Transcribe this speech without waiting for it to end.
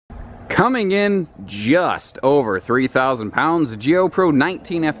Coming in just over 3,000 pounds, GeoPro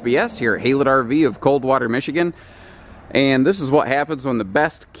 19 FBS here at Haylett RV of Coldwater, Michigan. And this is what happens when the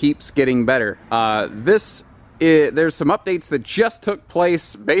best keeps getting better. There's some updates that just took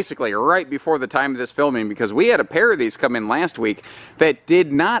place basically right before the time of this filming, because we had a pair of these come in last week that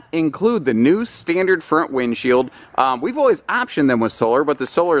did not include the new standard front windshield. We've always optioned them with solar, but the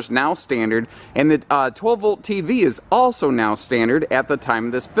solar is now standard, and the 12-volt TV is also now standard at the time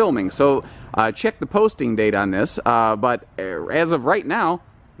of this filming. So check the posting date on this, but as of right now,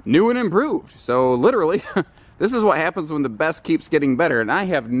 new and improved. So literally... This is what happens when the best keeps getting better, and I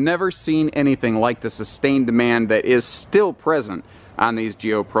have never seen anything like the sustained demand that is still present on these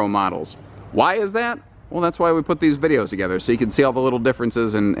GeoPro models. Why is that? Well, that's why we put these videos together, so you can see all the little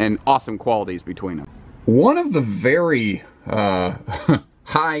differences and awesome qualities between them. One of the very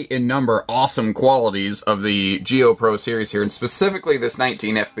high in number awesome qualities of the GeoPro series here, and specifically this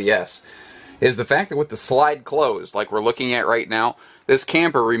 19 FBS, is the fact that with the slide closed, like we're looking at right now, this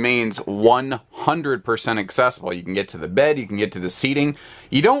camper remains 100% accessible. You can get to the bed, you can get to the seating.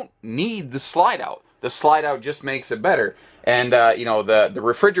 You don't need the slide out. The slide out just makes it better. And, you know, the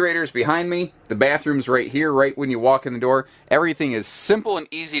refrigerator's behind me, the bathroom's right here, right when you walk in the door. Everything is simple and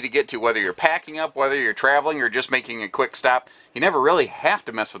easy to get to, whether you're packing up, whether you're traveling, or just making a quick stop. You never really have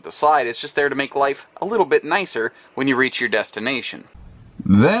to mess with the slide. It's just there to make life a little bit nicer when you reach your destination.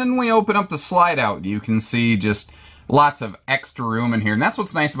 Then we open up the slide out. You can see just lots of extra room in here, and that's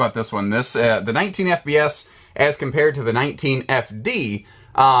what's nice about this one. This the 19 FBS as compared to the 19 FD,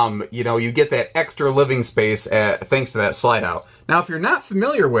 you know, you get that extra living space thanks to that slide out. Now, if you're not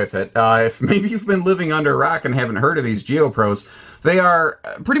familiar with it, if maybe you've been living under a rock and haven't heard of these GeoPros, they are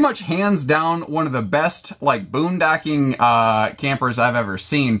pretty much hands down one of the best like boondocking campers I've ever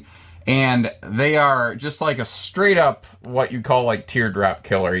seen. And they are just like a straight up what you call like teardrop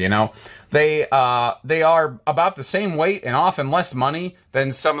killer, you know? They are about the same weight and often less money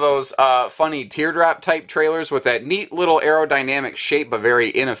than some of those funny teardrop type trailers with that neat little aerodynamic shape but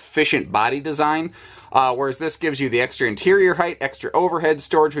very inefficient body design. Whereas this gives you the extra interior height, extra overhead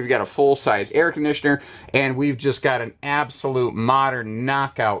storage. We've got a full-size air conditioner, and we've just got an absolute modern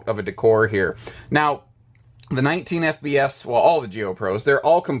knockout of a decor here. Now, the 19 FBS, well, all the GeoPros, they're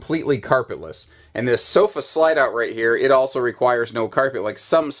all completely carpetless. And this sofa slide out right here, it also requires no carpet like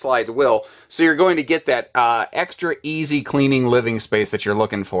some slides will. So you're going to get that extra easy cleaning living space that you're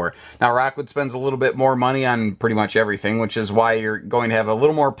looking for. Now, Rockwood spends a little bit more money on pretty much everything, which is why you're going to have a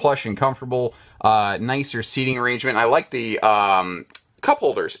little more plush and comfortable, nicer seating arrangement. I like the cup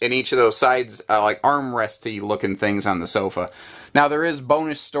holders in each of those sides, like armresty looking things on the sofa. Now, there is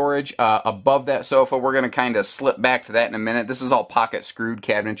bonus storage above that sofa. We're going to kind of slip back to that in a minute. This is all pocket screwed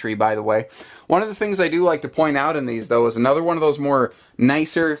cabinetry, by the way. One of the things I do like to point out in these, though, is another one of those more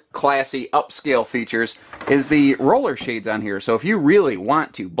nicer, classy, upscale features is the roller shades on here. So if you really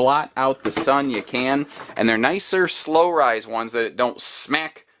want to blot out the sun, you can. And they're nicer, slow-rise ones that don't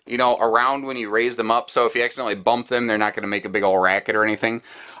smack, you know, around when you raise them up. So if you accidentally bump them, they're not going to make a big old racket or anything.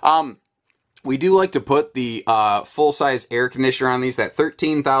 We do like to put the full-size air conditioner on these. That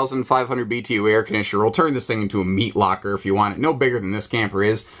 13,500 BTU air conditioner will turn this thing into a meat locker if you want it. No bigger than this camper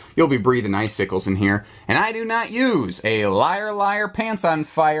is. You'll be breathing icicles in here. And I do not use a liar, liar, pants on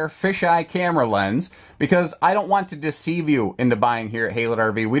fire, fisheye camera lens because I don't want to deceive you into buying here at Haylett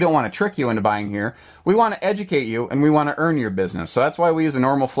RV. We don't want to trick you into buying here. We want to educate you and we want to earn your business. So that's why we use a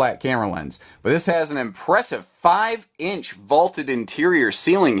normal flat camera lens. But this has an impressive 5-inch vaulted interior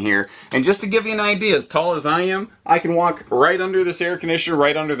ceiling here. And just to give you an idea, as tall as I am, I can walk right under this air conditioner,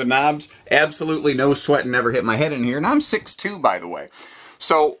 right under the knobs. Absolutely no sweat and never hit my head in here. And I'm 6'2", by the way.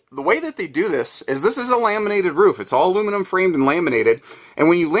 So the way that they do this is a laminated roof. It's all aluminum framed and laminated. And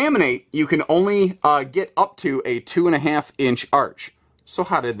when you laminate, you can only get up to a 2.5-inch arch. So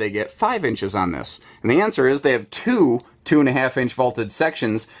how did they get 5 inches on this? And the answer is they have two 2.5-inch vaulted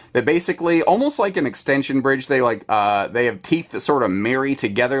sections that basically, almost like an extension bridge, they have teeth that sort of marry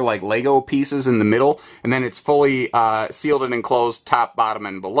together like Lego pieces in the middle, and then it's fully sealed and enclosed top, bottom,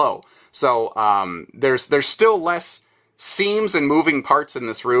 and below. So there's still less seams and moving parts in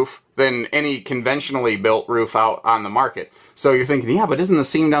this roof than any conventionally built roof out on the market. So you're thinking, yeah, but isn't the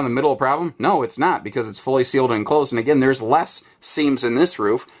seam down the middle a problem? No, it's not, because it's fully sealed and enclosed. And again, there's less seams in this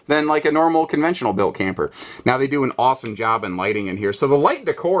roof than like a normal conventional built camper. Now, they do an awesome job in lighting in here. So the light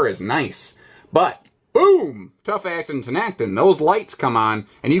decor is nice, but boom, tough actin' Tenactin. Those lights come on,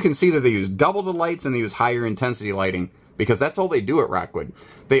 and you can see that they use double the lights and they use higher intensity lighting, because that's all they do at Rockwood.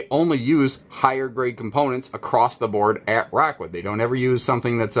 They only use higher grade components across the board at Rockwood. They don't ever use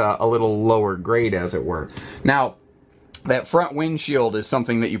something that's a little lower grade, as it were. Now, That front windshield is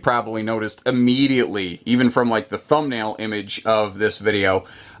something that you probably noticed immediately, even from like the thumbnail image of this video.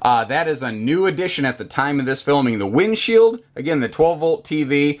 That is a new addition at the time of this filming. The windshield, again, the 12-volt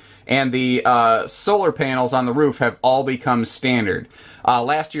TV, and the solar panels on the roof have all become standard.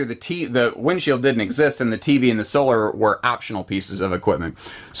 Last year, the windshield didn't exist, and the TV and the solar were optional pieces of equipment.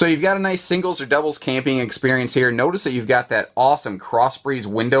 So you've got a nice singles or doubles camping experience here. Notice that you've got that awesome cross breeze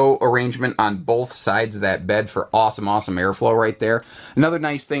window arrangement on both sides of that bed for awesome airflow right there. Another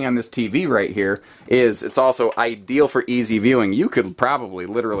nice thing on this TV right here is it's also ideal for easy viewing. You could probably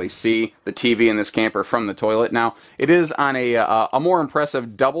literally see the TV in this camper from the toilet. Now, it is on a more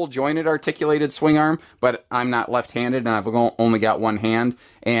impressive double jointed articulated swing arm, but I'm not left-handed and I've only got one hand.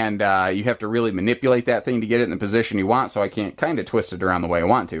 And you have to really manipulate that thing to get it in the position you want, so I can't kind of twist it around the way I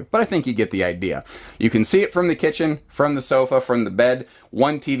want to. But I think you get the idea. You can see it from the kitchen, from the sofa, from the bed.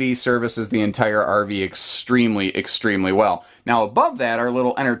 One TV services the entire RV extremely well. Now above that, our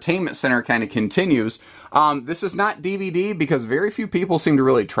little entertainment center kind of continues. This is not DVD because very few people seem to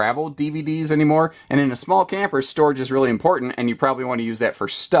really travel DVDs anymore, and in a small camper, storage is really important, and you probably want to use that for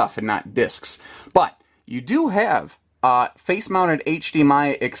stuff and not discs. But you do have face-mounted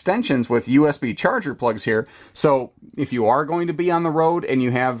HDMI extensions with USB charger plugs here, so if you are going to be on the road and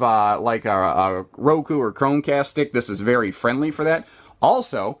you have like a Roku or Chromecast stick, this is very friendly for that.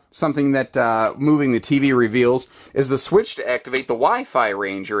 Also, something that moving the TV reveals is the switch to activate the Wi-Fi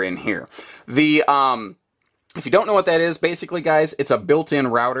ranger in here. If you don't know what that is, basically, guys, it's a built-in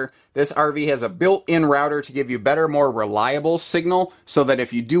router. This RV has a built-in router to give you better, more reliable signal, so that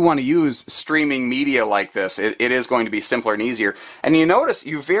if you do want to use streaming media like this, it is going to be simpler and easier. And you notice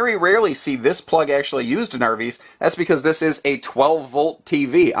you very rarely see this plug actually used in RVs. That's because this is a 12-volt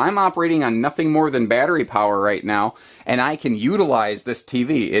TV. I'm operating on nothing more than battery power right now, and I can utilize this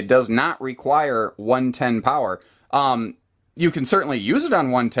TV. It does not require 110 power. You can certainly use it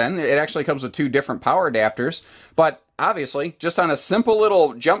on 110. It actually comes with two different power adapters. But obviously, just on a simple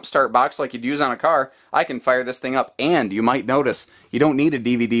little jump start box like you'd use on a car, I can fire this thing up. And you might notice you don't need a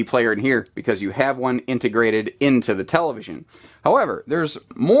DVD player in here because you have one integrated into the television. However, there's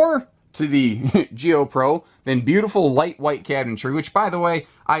more to the GeoPro than beautiful light white cabinetry, which, by the way,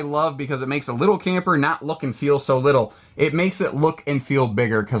 I love because it makes a little camper not look and feel so little. It makes it look and feel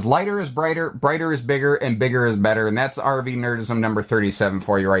bigger, because lighter is brighter, brighter is bigger, and bigger is better, and that's RV Nerdism number 37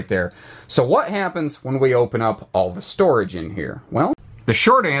 for you right there. So what happens when we open up all the storage in here? Well, the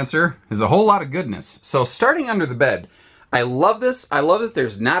short answer is a whole lot of goodness. So starting under the bed, I love this. I love that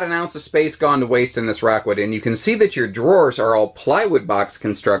there's not an ounce of space gone to waste in this Rockwood, and you can see that your drawers are all plywood box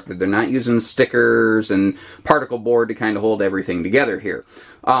constructed. They're not using stickers and particle board to kind of hold everything together here.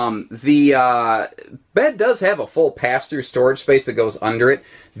 The bed does have a full pass-through storage space that goes under it.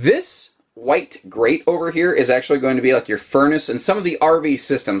 This white grate over here is actually going to be like your furnace and some of the RV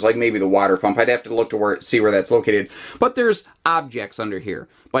systems, like maybe the water pump. I'd have to look to see where that's located. But there's objects under here.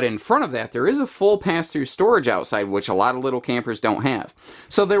 But in front of that, there is a full pass-through storage outside, which a lot of little campers don't have.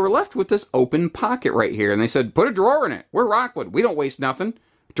 So they were left with this open pocket right here, and they said, put a drawer in it. We're Rockwood. We don't waste nothing.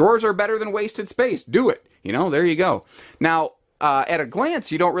 Drawers are better than wasted space. Do it. You know, there you go. Now, at a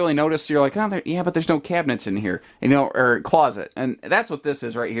glance, you don't really notice. You're like, oh, yeah, but there's no cabinets in here, you know, or closet. And that's what this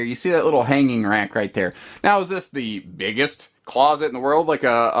is right here. You see that little hanging rack right there. Now, is this the biggest closet in the world, like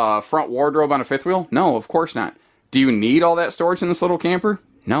a front wardrobe on a fifth wheel? No, of course not. Do you need all that storage in this little camper?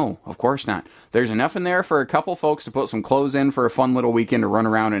 No, of course not. There's enough in there for a couple folks to put some clothes in for a fun little weekend to run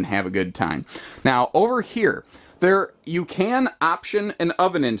around and have a good time. Now, over here, you can option an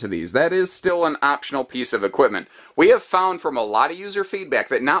oven into these. That is still an optional piece of equipment. We have found from a lot of user feedback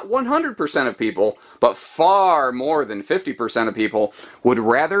that not 100% of people, but far more than 50% of people would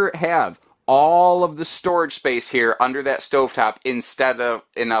rather have all of the storage space here under that stovetop instead of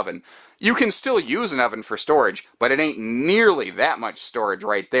an oven. You can still use an oven for storage, but it ain't nearly that much storage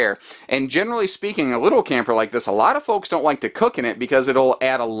right there. And generally speaking, a little camper like this, a lot of folks don't like to cook in it because it'll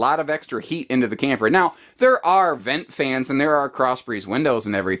add a lot of extra heat into the camper. Now, there are vent fans and there are cross breeze windows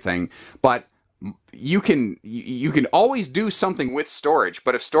and everything, but you can always do something with storage.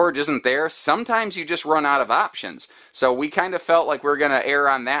 But if storage isn't there, sometimes you just run out of options. So we kind of felt like we're going to err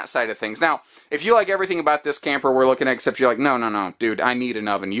on that side of things. Now, if you like everything about this camper we're looking at, except you're like, no, dude, I need an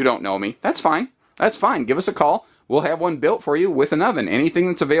oven. You don't know me. That's fine. That's fine. Give us a call. We'll have one built for you with an oven. Anything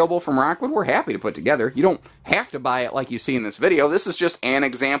that's available from Rockwood, we're happy to put together. You don't have to buy it like you see in this video. This is just an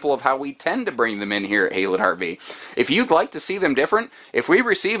example of how we tend to bring them in here at Haylett RV. If you'd like to see them different, if we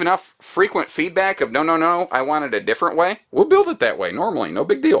receive enough frequent feedback of, no, I want it a different way, we'll build it that way normally. No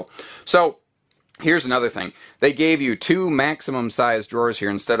big deal. So, Here's another thing. They gave you 2 maximum size drawers here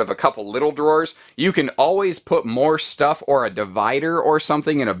instead of a couple little drawers. You can always put more stuff or a divider or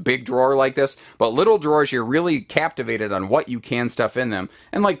something in a big drawer like this, but little drawers, you're really captivated on what you can stuff in them.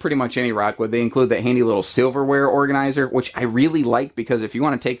 And like pretty much any Rockwood, they include that handy little silverware organizer, which I really like because if you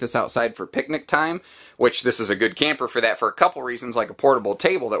want to take this outside for picnic time, which this is a good camper for that for a couple reasons, like a portable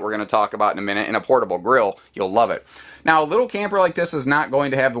table that we're going to talk about in a minute and a portable grill, you'll love it. Now, a little camper like this is not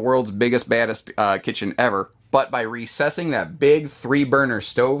going to have the world's biggest, baddest kitchen ever, but by recessing that big 3-burner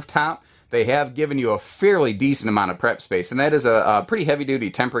stove top, they have given you a fairly decent amount of prep space, and that is a pretty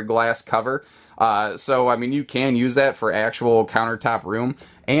heavy-duty tempered glass cover. So, I mean, you can use that for actual countertop room,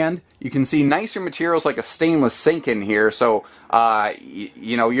 and you can see nicer materials like a stainless sink in here, so,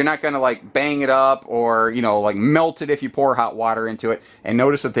 you know, you're not going to, like, bang it up or, you know, like, melt it if you pour hot water into it. And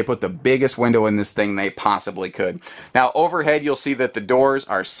notice that they put the biggest window in this thing they possibly could. Now, overhead, you'll see that the doors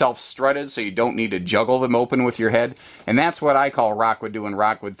are self-strutted, so you don't need to juggle them open with your head. And that's what I call Rockwood doing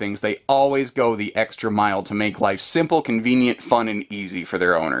Rockwood things. They always go the extra mile to make life simple, convenient, fun, and easy for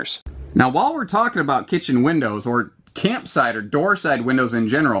their owners. Now, while we're talking about kitchen windows, or campsite or door side windows in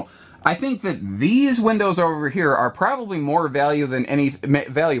general, I think that these windows over here are probably more valuable than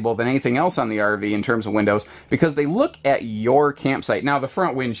anything else on the RV in terms of windows, because they look at your campsite. Now, the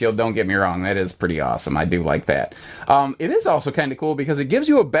front windshield, don't get me wrong, that is pretty awesome. I do like that. It is also kind of cool because it gives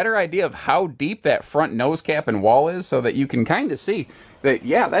you a better idea of how deep that front nose cap and wall is, so that you can kind of see that,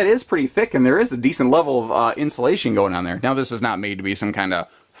 yeah, that is pretty thick, and there is a decent level of insulation going on there. Now, this is not made to be some kind of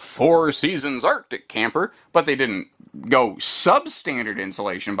Four Seasons Arctic camper, but they didn't go substandard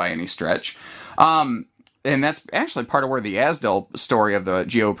insulation by any stretch. And that's actually part of where the AZDEL story of the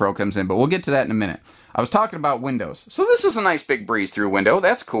GeoPro comes in, but we'll get to that in a minute. I was talking about windows. So this is a nice big breeze-through window.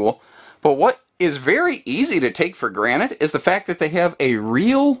 That's cool. But what is very easy to take for granted is the fact that they have a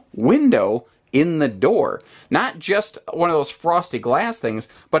real window in the door. Not just one of those frosty glass things,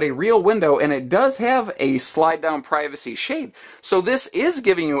 but a real window, and it does have a slide-down privacy shade. So this is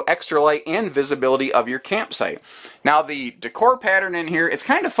giving you extra light and visibility of your campsite. Now, the decor pattern in here, it's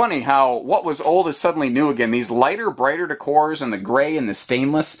kind of funny how what was old is suddenly new again. These lighter, brighter decors and the gray and the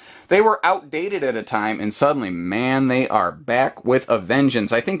stainless, they were outdated at a time, and suddenly, man, they are back with a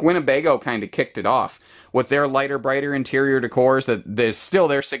vengeance. I think Winnebago kind of kicked it off with their lighter, brighter interior decors. That is still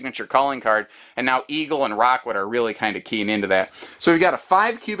their signature calling card, and now Eagle and Rockwood are really kind of keying into that. So we've got a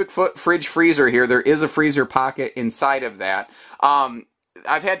 5 cubic foot fridge freezer here. There is a freezer pocket inside of that.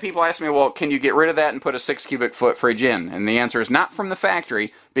 I've had people ask me, well, can you get rid of that and put a 6 cubic foot fridge in? And the answer is not from the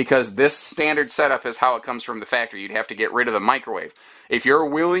factory, because this standard setup is how it comes from the factory. You'd have to get rid of the microwave. If you're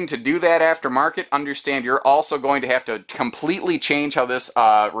willing to do that aftermarket, understand you're also going to have to completely change how this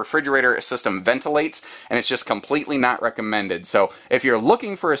refrigerator system ventilates, and it's just completely not recommended. So if you're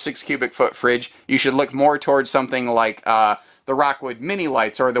looking for a 6 cubic foot fridge, you should look more towards something like the Rockwood Mini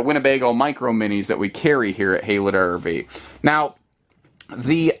Lights or the Winnebago Micro Minis that we carry here at Haylett RV. Now,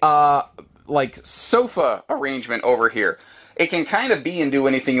 the like sofa arrangement over here, it can kind of be and do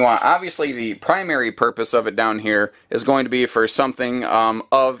anything you want. Obviously, the primary purpose of it down here is going to be for something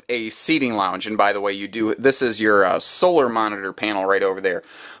of a seating lounge. And by the way, this is your solar monitor panel right over there.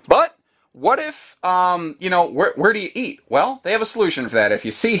 But what if, you know, where do you eat? Well, they have a solution for that. If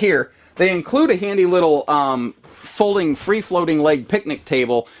you see here, they include a handy little folding, free-floating leg picnic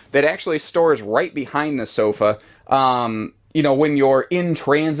table that actually stores right behind the sofa. You know, when you're in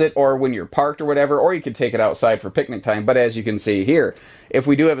transit or when you're parked or whatever, or you could take it outside for picnic time. But as you can see here, if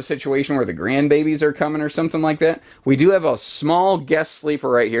we do have a situation where the grandbabies are coming or something like that, we do have a small guest sleeper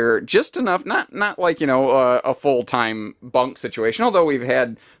right here, just enough, not like, you know, a full-time bunk situation, although we've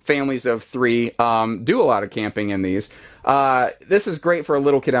had families of 3 do a lot of camping in these. This is great for a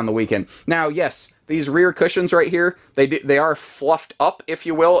little kid on the weekend. Now, yes, these rear cushions right here, they are fluffed up, if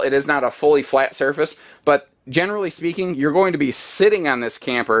you will. It is not a fully flat surface, but generally speaking, you're going to be sitting on this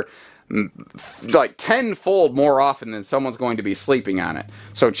camper like tenfold more often than someone's going to be sleeping on it.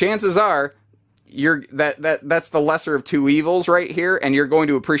 So chances are, that's the lesser of two evils right here, and you're going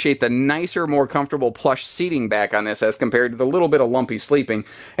to appreciate the nicer, more comfortable plush seating back on this as compared to the little bit of lumpy sleeping.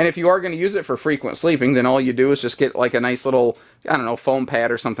 And if you are going to use it for frequent sleeping, then all you do is just get like a nice little, I don't know, foam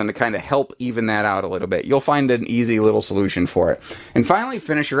pad or something to kind of help even that out a little bit. You'll find an easy little solution for it. And finally,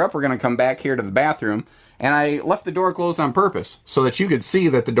 finish her up, we're going to come back here to the bathroom. And I left the door closed on purpose so that you could see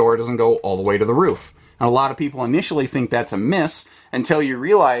that the door doesn't go all the way to the roof. And a lot of people initially think that's a miss until you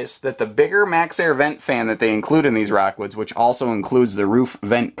realize that the bigger Max Air vent fan that they include in these Rockwoods, which also includes the roof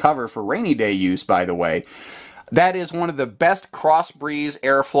vent cover for rainy day use, by the way, that is one of the best cross-breeze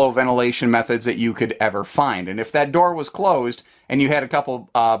airflow ventilation methods that you could ever find. And if that door was closed and you had a couple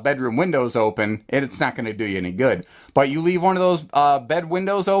bedroom windows open, it's not going to do you any good. But you leave one of those bed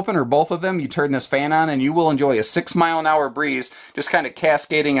windows open, or both of them, you turn this fan on, and you will enjoy a 6-mile-an-hour breeze, just kind of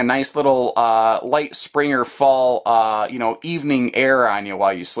cascading a nice little light spring or fall, evening air on you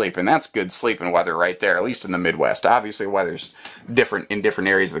while you sleep. And that's good sleeping weather right there, at least in the Midwest. Obviously, weather's different in different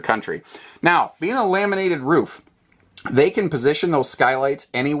areas of the country. Now, being a laminated roof, they can position those skylights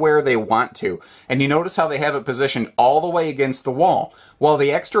anywhere they want to. And you notice how they have it positioned all the way against the wall. Well,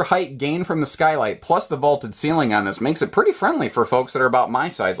 the extra height gained from the skylight plus the vaulted ceiling on this makes it pretty friendly for folks that are about my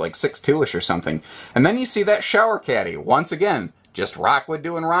size, like 6'2"-ish or something. And then you see that shower caddy. Once again, just Rockwood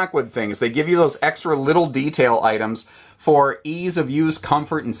doing Rockwood things. They give you those extra little detail items for ease of use,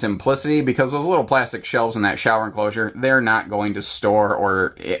 comfort, and simplicity, because those little plastic shelves in that shower enclosure, they're not going to store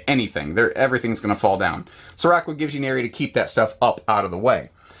or anything. Everything's going to fall down. So Rockwood gives you an area to keep that stuff up out of the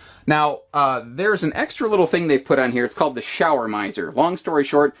way. Now, there's an extra little thing they've put on here. It's called the shower miser. Long story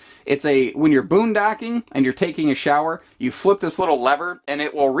short, it's when you're boondocking and you're taking a shower, you flip this little lever and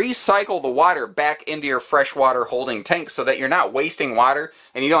it will recycle the water back into your freshwater holding tank so that you're not wasting water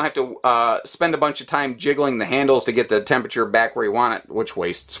and you don't have to spend a bunch of time jiggling the handles to get the temperature back where you want it, which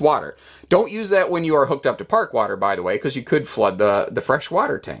wastes water. Don't use that when you are hooked up to park water, by the way, because you could flood the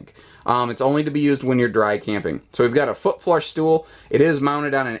freshwater tank. It's only to be used when you're dry camping. So we've got a foot flush stool. It is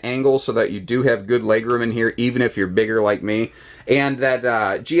mounted on an angle so that you do have good legroom in here, even if you're bigger like me. And that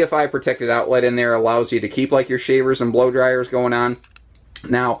GFI protected outlet in there allows you to keep like your shavers and blow dryers going on.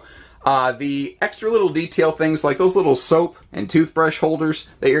 Now, the extra little detail things like those little soap and toothbrush holders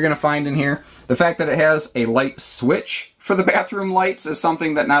that you're going to find in here, the fact that it has a light switch for the bathroom lights is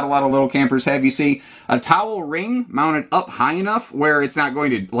something that not a lot of little campers have. You see a towel ring mounted up high enough where it's not going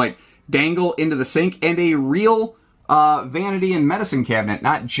to like dangle into the sink, and a real vanity and medicine cabinet,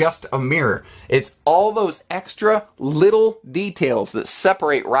 not just a mirror. It's all those extra little details that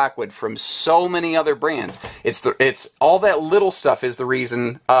separate Rockwood from so many other brands. It's all that little stuff is the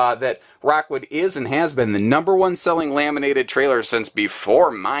reason that Rockwood is and has been the #1 selling laminated trailer since before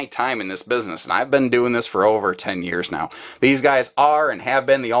my time in this business, and I've been doing this for over 10 years now. These guys are and have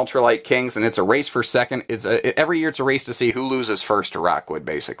been the Ultralite Kings, and it's a race for second. Every year it's a race to see who loses first to Rockwood,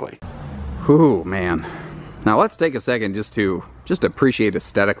 basically. Whew, man. Now let's take a second just to appreciate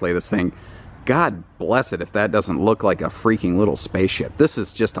aesthetically this thing. God bless it if that doesn't look like a freaking little spaceship. This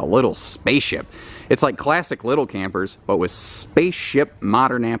is just a little spaceship. It's like classic little campers, but with spaceship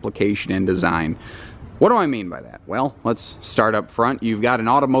modern application and design. What do I mean by that? Well, let's start up front. You've got an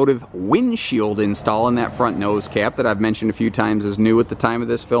automotive windshield install in that front nose cap that I've mentioned a few times is new at the time of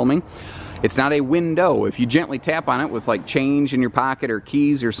this filming. It's not a window. If you gently tap on it with like change in your pocket or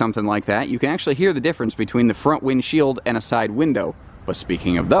keys or something like that, you can actually hear the difference between the front windshield and a side window. But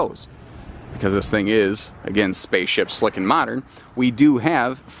speaking of those, because this thing is, again, spaceship slick and modern, we do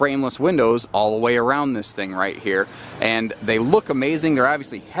have frameless windows all the way around this thing right here. And they look amazing. They're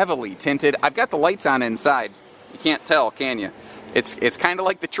obviously heavily tinted. I've got the lights on inside. You can't tell, can you? It's kind of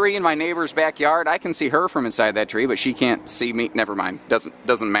like the tree in my neighbor's backyard. I can see her from inside that tree, but she can't see me. Never mind.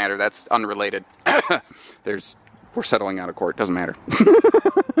 Doesn't matter. That's unrelated. We're settling out of court. Doesn't matter.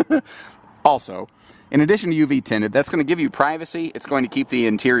 Also, in addition to UV tinted, that's going to give you privacy. It's going to keep the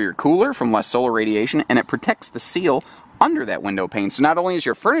interior cooler from less solar radiation, and it protects the seal under that window pane. So not only is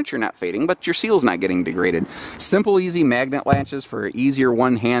your furniture not fading, but your seal's not getting degraded. Simple, easy magnet latches for easier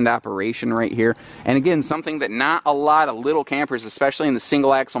one-hand operation right here. And again, something that not a lot of little campers, especially in the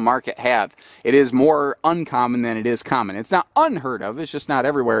single-axle market, have. It is more uncommon than it is common. It's not unheard of, it's just not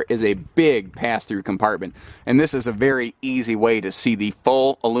everywhere, is a big pass-through compartment. And this is a very easy way to see the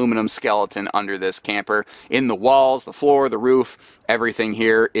full aluminum skeleton under this camper. In the walls, the floor, the roof, everything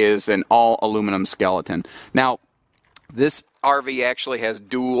here is an all aluminum skeleton. Now, this RV actually has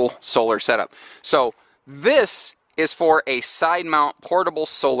dual solar setup. So this is for a side mount portable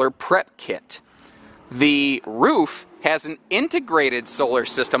solar prep kit. The roof has an integrated solar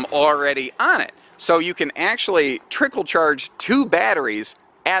system already on it. So you can actually trickle charge 2 batteries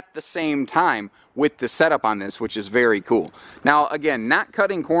at the same time with the setup on this, which is very cool. Now, again, not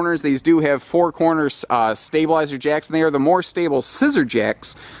cutting corners. These do have 4 corners stabilizer jacks, and they are the more stable scissor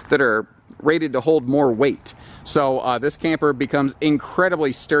jacks that are rated to hold more weight. So this camper becomes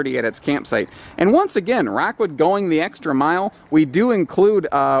incredibly sturdy at its campsite. And once again, Rockwood going the extra mile, we do include,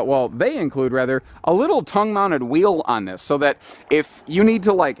 they include rather, a little tongue-mounted wheel on this, so that if you need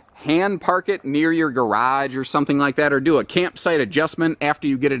to like hand park it near your garage or something like that, or do a campsite adjustment after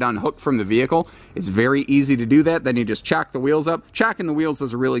you get it unhooked from the vehicle, it's very easy to do that. Then you just chock the wheels up. Chocking the wheels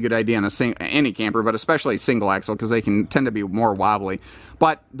is a really good idea on any camper, but especially single axle, because they can tend to be more wobbly.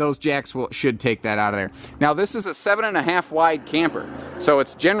 But those jacks should take that out of there. Now, this is a 7.5 wide camper, so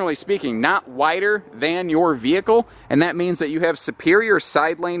it's generally speaking not wider than your vehicle, and that means that you have superior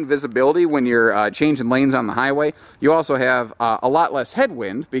side lane visibility when you're changing lanes on the highway. You also have a lot less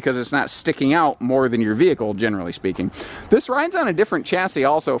headwind because it's not sticking out more than your vehicle, generally speaking. This rides on a different chassis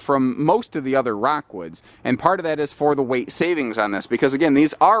also from most of the other Rockwoods, and part of that is for the weight savings on this, because again,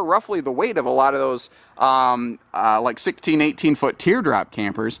 these are roughly the weight of a lot of those like 16, 18 foot teardrop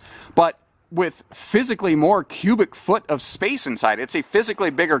campers, but with physically more cubic foot of space inside. It's a physically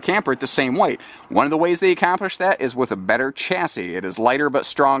bigger camper at the same weight. One of the ways they accomplish that is with a better chassis. It is lighter but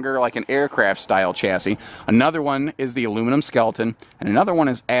stronger, like an aircraft style chassis. Another one is the aluminum skeleton, and another one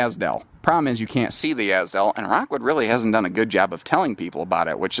is AZDEL. Problem is you can't see the AZDEL, and Rockwood really hasn't done a good job of telling people about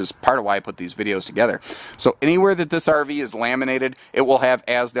it, which is part of why I put these videos together. So anywhere that this RV is laminated, it will have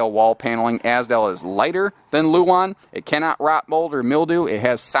AZDEL wall paneling. AZDEL is lighter than Luan. It cannot rot, mold, or mildew. It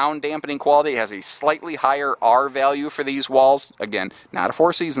has sound dampening quality. It has a slightly higher R value for these walls. Again, not a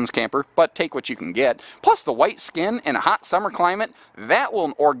Four Seasons camper, but take what you can get. Plus the white skin in a hot summer climate, that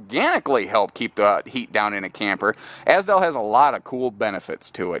will organically help keep the heat down in a camper. AZDEL has a lot of cool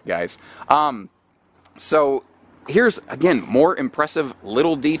benefits to it, guys. So here's, again, more impressive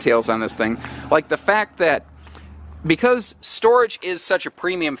little details on this thing, like the fact that because storage is such a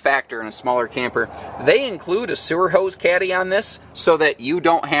premium factor in a smaller camper, they include a sewer hose caddy on this so that you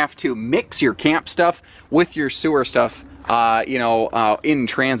don't have to mix your camp stuff with your sewer stuff, in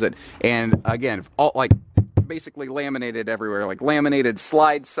transit. And again, basically laminated everywhere, like laminated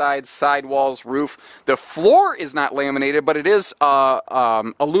slide sides, sidewalls, roof. The floor is not laminated, but it is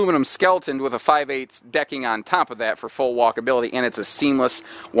aluminum skeleton with a 5/8 decking on top of that for full walkability, and it's a seamless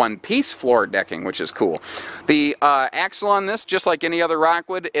one-piece floor decking, which is cool. The axle on this, just like any other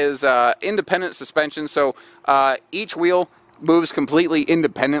Rockwood, is independent suspension, so each wheel moves completely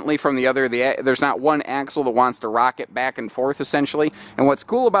independently from the other. There's not one axle that wants to rock it back and forth, essentially. And what's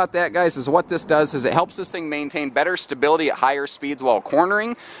cool about that, guys, is what this does is it helps this thing maintain better stability at higher speeds while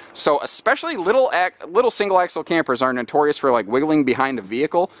cornering. So especially little single axle campers are notorious for like wiggling behind a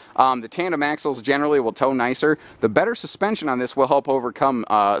vehicle. The tandem axles generally will tow nicer. The better suspension on this will help overcome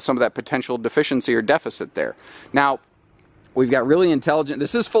some of that potential deficiency or deficit there. Now, we've got really intelligent,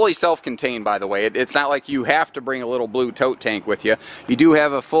 this is fully self-contained, by the way. It's not like you have to bring a little blue tote tank with you. You do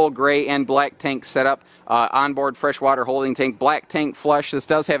have a full gray and black tank set up, onboard freshwater holding tank, black tank flush. This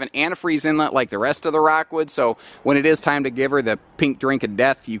does have an antifreeze inlet like the rest of the Rockwood, so when it is time to give her the pink drink of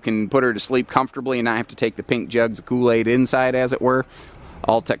death, you can put her to sleep comfortably and not have to take the pink jugs of Kool-Aid inside, as it were.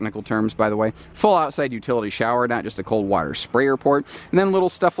 All technical terms, by the way. Full outside utility shower, not just a cold water sprayer port. And then little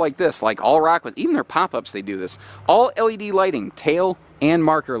stuff like this, like all Rockwood, even their pop-ups, they do this. All LED lighting, tail and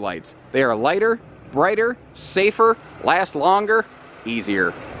marker lights. They are lighter, brighter, safer, last longer,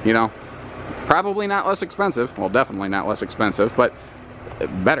 easier, you know. Probably not less expensive. Well, definitely not less expensive, but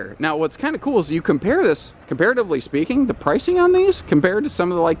better. Now, what's kind of cool is you compare this, comparatively speaking, the pricing on these compared to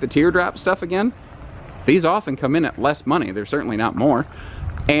some of the, like the teardrop stuff again. These often come in at less money. They're certainly not more.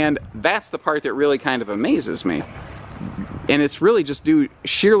 And that's the part that really kind of amazes me. And it's really just due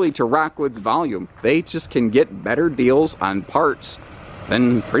sheerly to Rockwood's volume. They just can get better deals on parts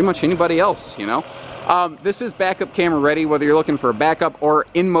than pretty much anybody else, you know. This is backup camera ready, whether you're looking for a backup or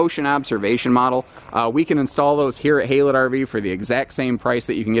in-motion observation model. We can install those here at Haylett RV for the exact same price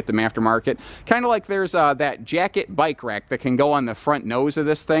that you can get them aftermarket. Kind of like there's that jacket bike rack that can go on the front nose of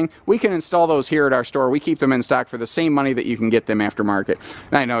this thing. We can install those here at our store. We keep them in stock for the same money that you can get them aftermarket.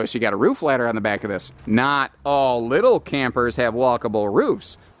 And I noticed you got a roof ladder on the back of this. Not all little campers have walkable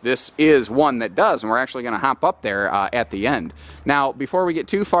roofs. This is one that does, and we're actually going to hop up there at the end. Now, before we get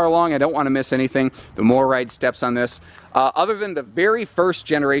too far along, I don't want to miss anything. The more ride steps on this. Other than the very first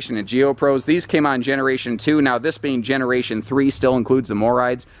generation of GeoPros, these came on Generation 2. Now, this being Generation 3 still includes the more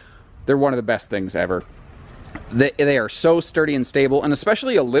rides. They're one of the best things ever. They are so sturdy and stable, and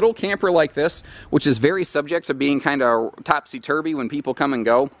especially a little camper like this, which is very subject to being kind of topsy-turvy when people come and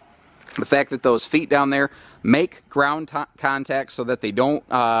go. The fact that those feet down there make ground contact so that they don't,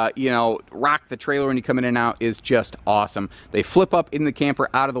 rock the trailer when you come in and out is just awesome. They flip up in the camper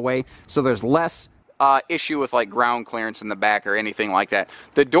out of the way, so there's less issue with like ground clearance in the back or anything like that.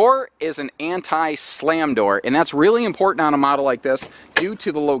 The door is an anti-slam door, and that's really important on a model like this due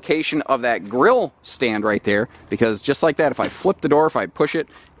to the location of that grill stand right there, because just like that, if I flip the door, if I push it,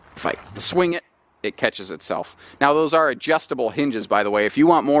 if I swing it, it catches itself. Now those are adjustable hinges, by the way. If you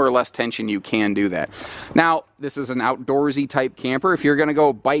want more or less tension, you can do that. Now this is an outdoorsy type camper. If you're going to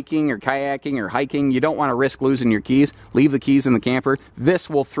go biking or kayaking or hiking, you don't want to risk losing your keys. Leave the keys in the camper. This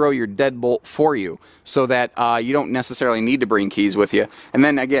will throw your deadbolt for you, so that you don't necessarily need to bring keys with you. And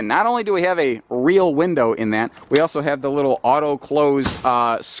then again, not only do we have a real window in that, we also have the little auto close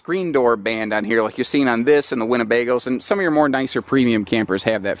screen door band on here, like you're seeing on this and the Winnebagos, and some of your more nicer premium campers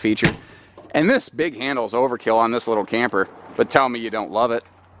have that feature. And this big handle is overkill on this little camper, but tell me you don't love it.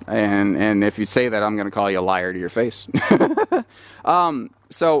 And if you say that, I'm going to call you a liar to your face.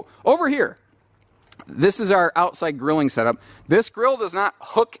 So over here, this is our outside grilling setup. This grill does not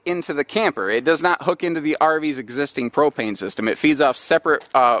hook into the camper. It does not hook into the RV's existing propane system. It feeds off separate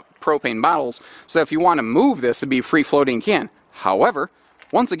propane bottles. So if you want to move this, it'd be free floating, you can. However,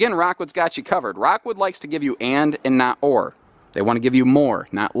 once again, Rockwood's got you covered. Rockwood likes to give you and not or. They want to give you more,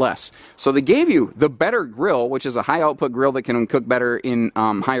 not less. So they gave you the better grill, which is a high output grill that can cook better in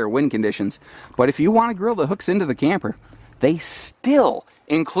higher wind conditions. But if you want a grill that hooks into the camper, they still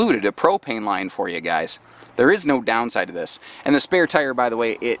included a propane line for you guys. There is no downside to this. And the spare tire, by the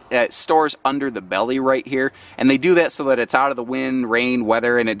way, it stores under the belly right here. And they do that so that it's out of the wind, rain,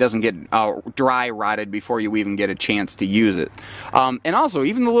 weather, and it doesn't get dry rotted before you even get a chance to use it. And also,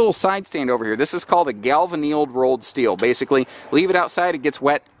 even the little side stand over here, this is called a galvanized rolled steel. Basically, leave it outside, it gets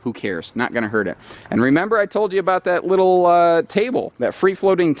wet, who cares? Not going to hurt it. And remember I told you about that little table, that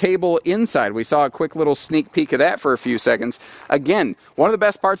free-floating table inside. We saw a quick little sneak peek of that for a few seconds. Again, one of the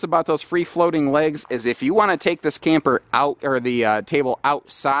best parts about those free-floating legs is if you want to take this camper out, or the table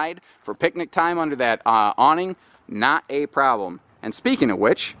outside for picnic time under that awning, not a problem. And speaking of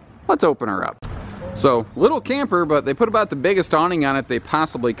which, let's open her up. So, little camper, but they put about the biggest awning on it they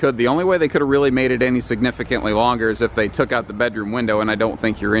possibly could. The only way they could have really made it any significantly longer is if they took out the bedroom window, and I don't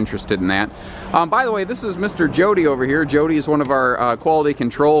think you're interested in that. By the way, this is Mr. Jody over here. Jody is one of our quality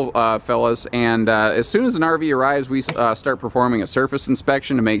control fellas, and as soon as an RV arrives, we start performing a surface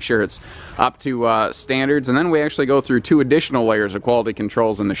inspection to make sure it's up to standards, and then we actually go through 2 additional layers of quality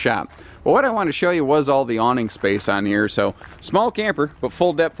controls in the shop. But what I wanted to show you was all the awning space on here. So, small camper, but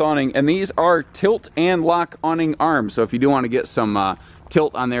full depth awning, and these are tilt and lock awning arms. So if you do want to get some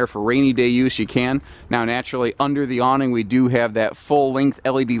tilt on there for rainy day use, you can. Now naturally, under the awning we do have that full length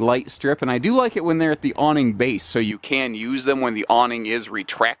LED light strip, and I do like it when they're at the awning base, so you can use them when the awning is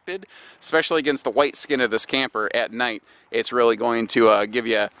retracted, especially against the white skin of this camper at night. It's really going to give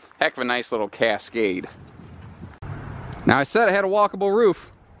you a heck of a nice little cascade. Now I said I had a walkable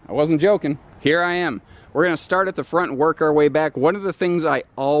roof. I wasn't joking. Here I am. We're going to start at the front and work our way back. One of the things I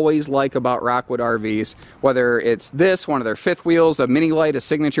always like about Rockwood RVs, whether it's this, one of their fifth wheels, a Mini Lite, a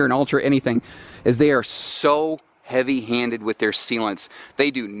Signature, an Ultra, anything, is they are so heavy-handed with their sealants.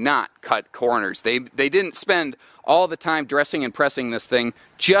 They do not cut corners. They didn't spend all the time dressing and pressing this thing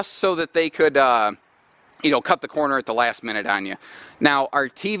just so that they could you know, cut the corner at the last minute on you. Now, our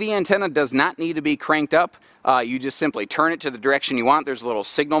TV antenna does not need to be cranked up. You just simply turn it to the direction you want. There's a little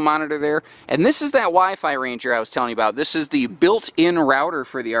signal monitor there. And this is that Wi-Fi ranger I was telling you about. This is the built-in router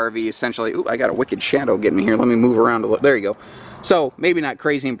for the RV, essentially. Ooh, I got a wicked shadow getting me here. Let me move around a little. There you go. So, maybe not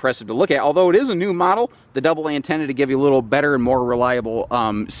crazy impressive to look at, although it is a new model. The double antenna to give you a little better and more reliable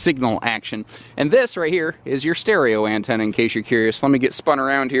signal action. And this right here is your stereo antenna, in case you're curious. Let me get spun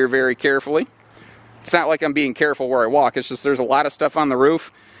around here very carefully. It's not like I'm being careful where I walk. It's just there's a lot of stuff on the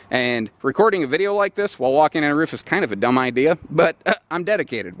roof. And recording a video like this while walking on a roof is kind of a dumb idea, but I'm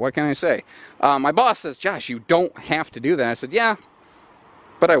dedicated. What can I say? My boss says, Josh, you don't have to do that. I said, yeah,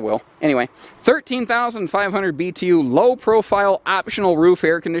 but I will. Anyway, 13,500 BTU, low-profile, optional roof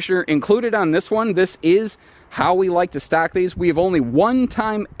air conditioner included on this one. This is how we like to stock these. We have only one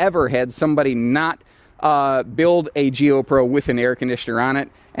time ever had somebody not build a GeoPro with an air conditioner on it,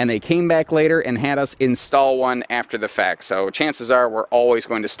 and they came back later and had us install one after the fact. So chances are we're always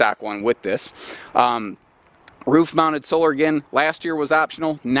going to stock one with this. Roof mounted solar, again, last year was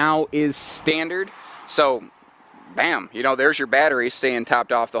optional, now is standard. So bam, you know, there's your battery staying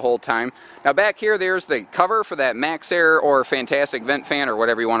topped off the whole time. Now back here, there's the cover for that Max Air or Fantastic vent fan or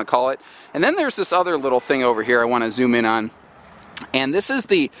whatever you want to call it. And then there's this other little thing over here I want to zoom in on. And this is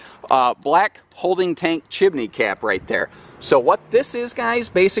the black holding tank chimney cap right there. So what this is, guys,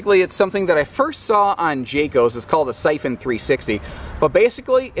 basically it's something that I first saw on Jayco's. It's called a Siphon 360. But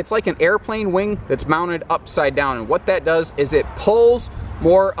basically it's like an airplane wing that's mounted upside down. And what that does is it pulls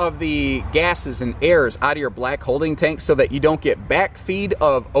more of the gases and airs out of your black holding tank so that you don't get backfeed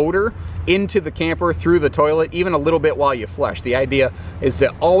of odor into the camper through the toilet, even a little bit while you flush. The idea is to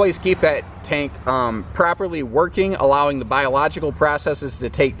always keep that tank properly working, allowing the biological processes to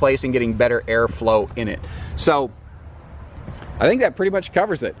take place and getting better airflow in it. So I think that pretty much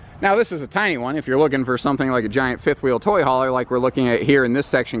covers it. Now this is a tiny one. If you're looking for something like a giant fifth wheel toy hauler like we're looking at here in this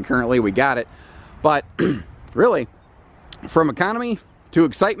section currently, we got it. But really, from economy to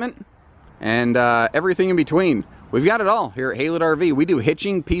excitement and everything in between, we've got it all here at Haylett RV. We do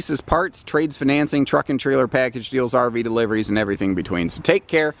hitching, pieces, parts, trades, financing, truck and trailer package deals, RV deliveries, and everything in between. So take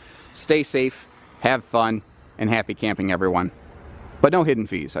care, stay safe, have fun, and happy camping, everyone. But no hidden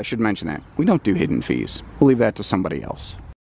fees. I should mention that. We don't do hidden fees. We'll leave that to somebody else.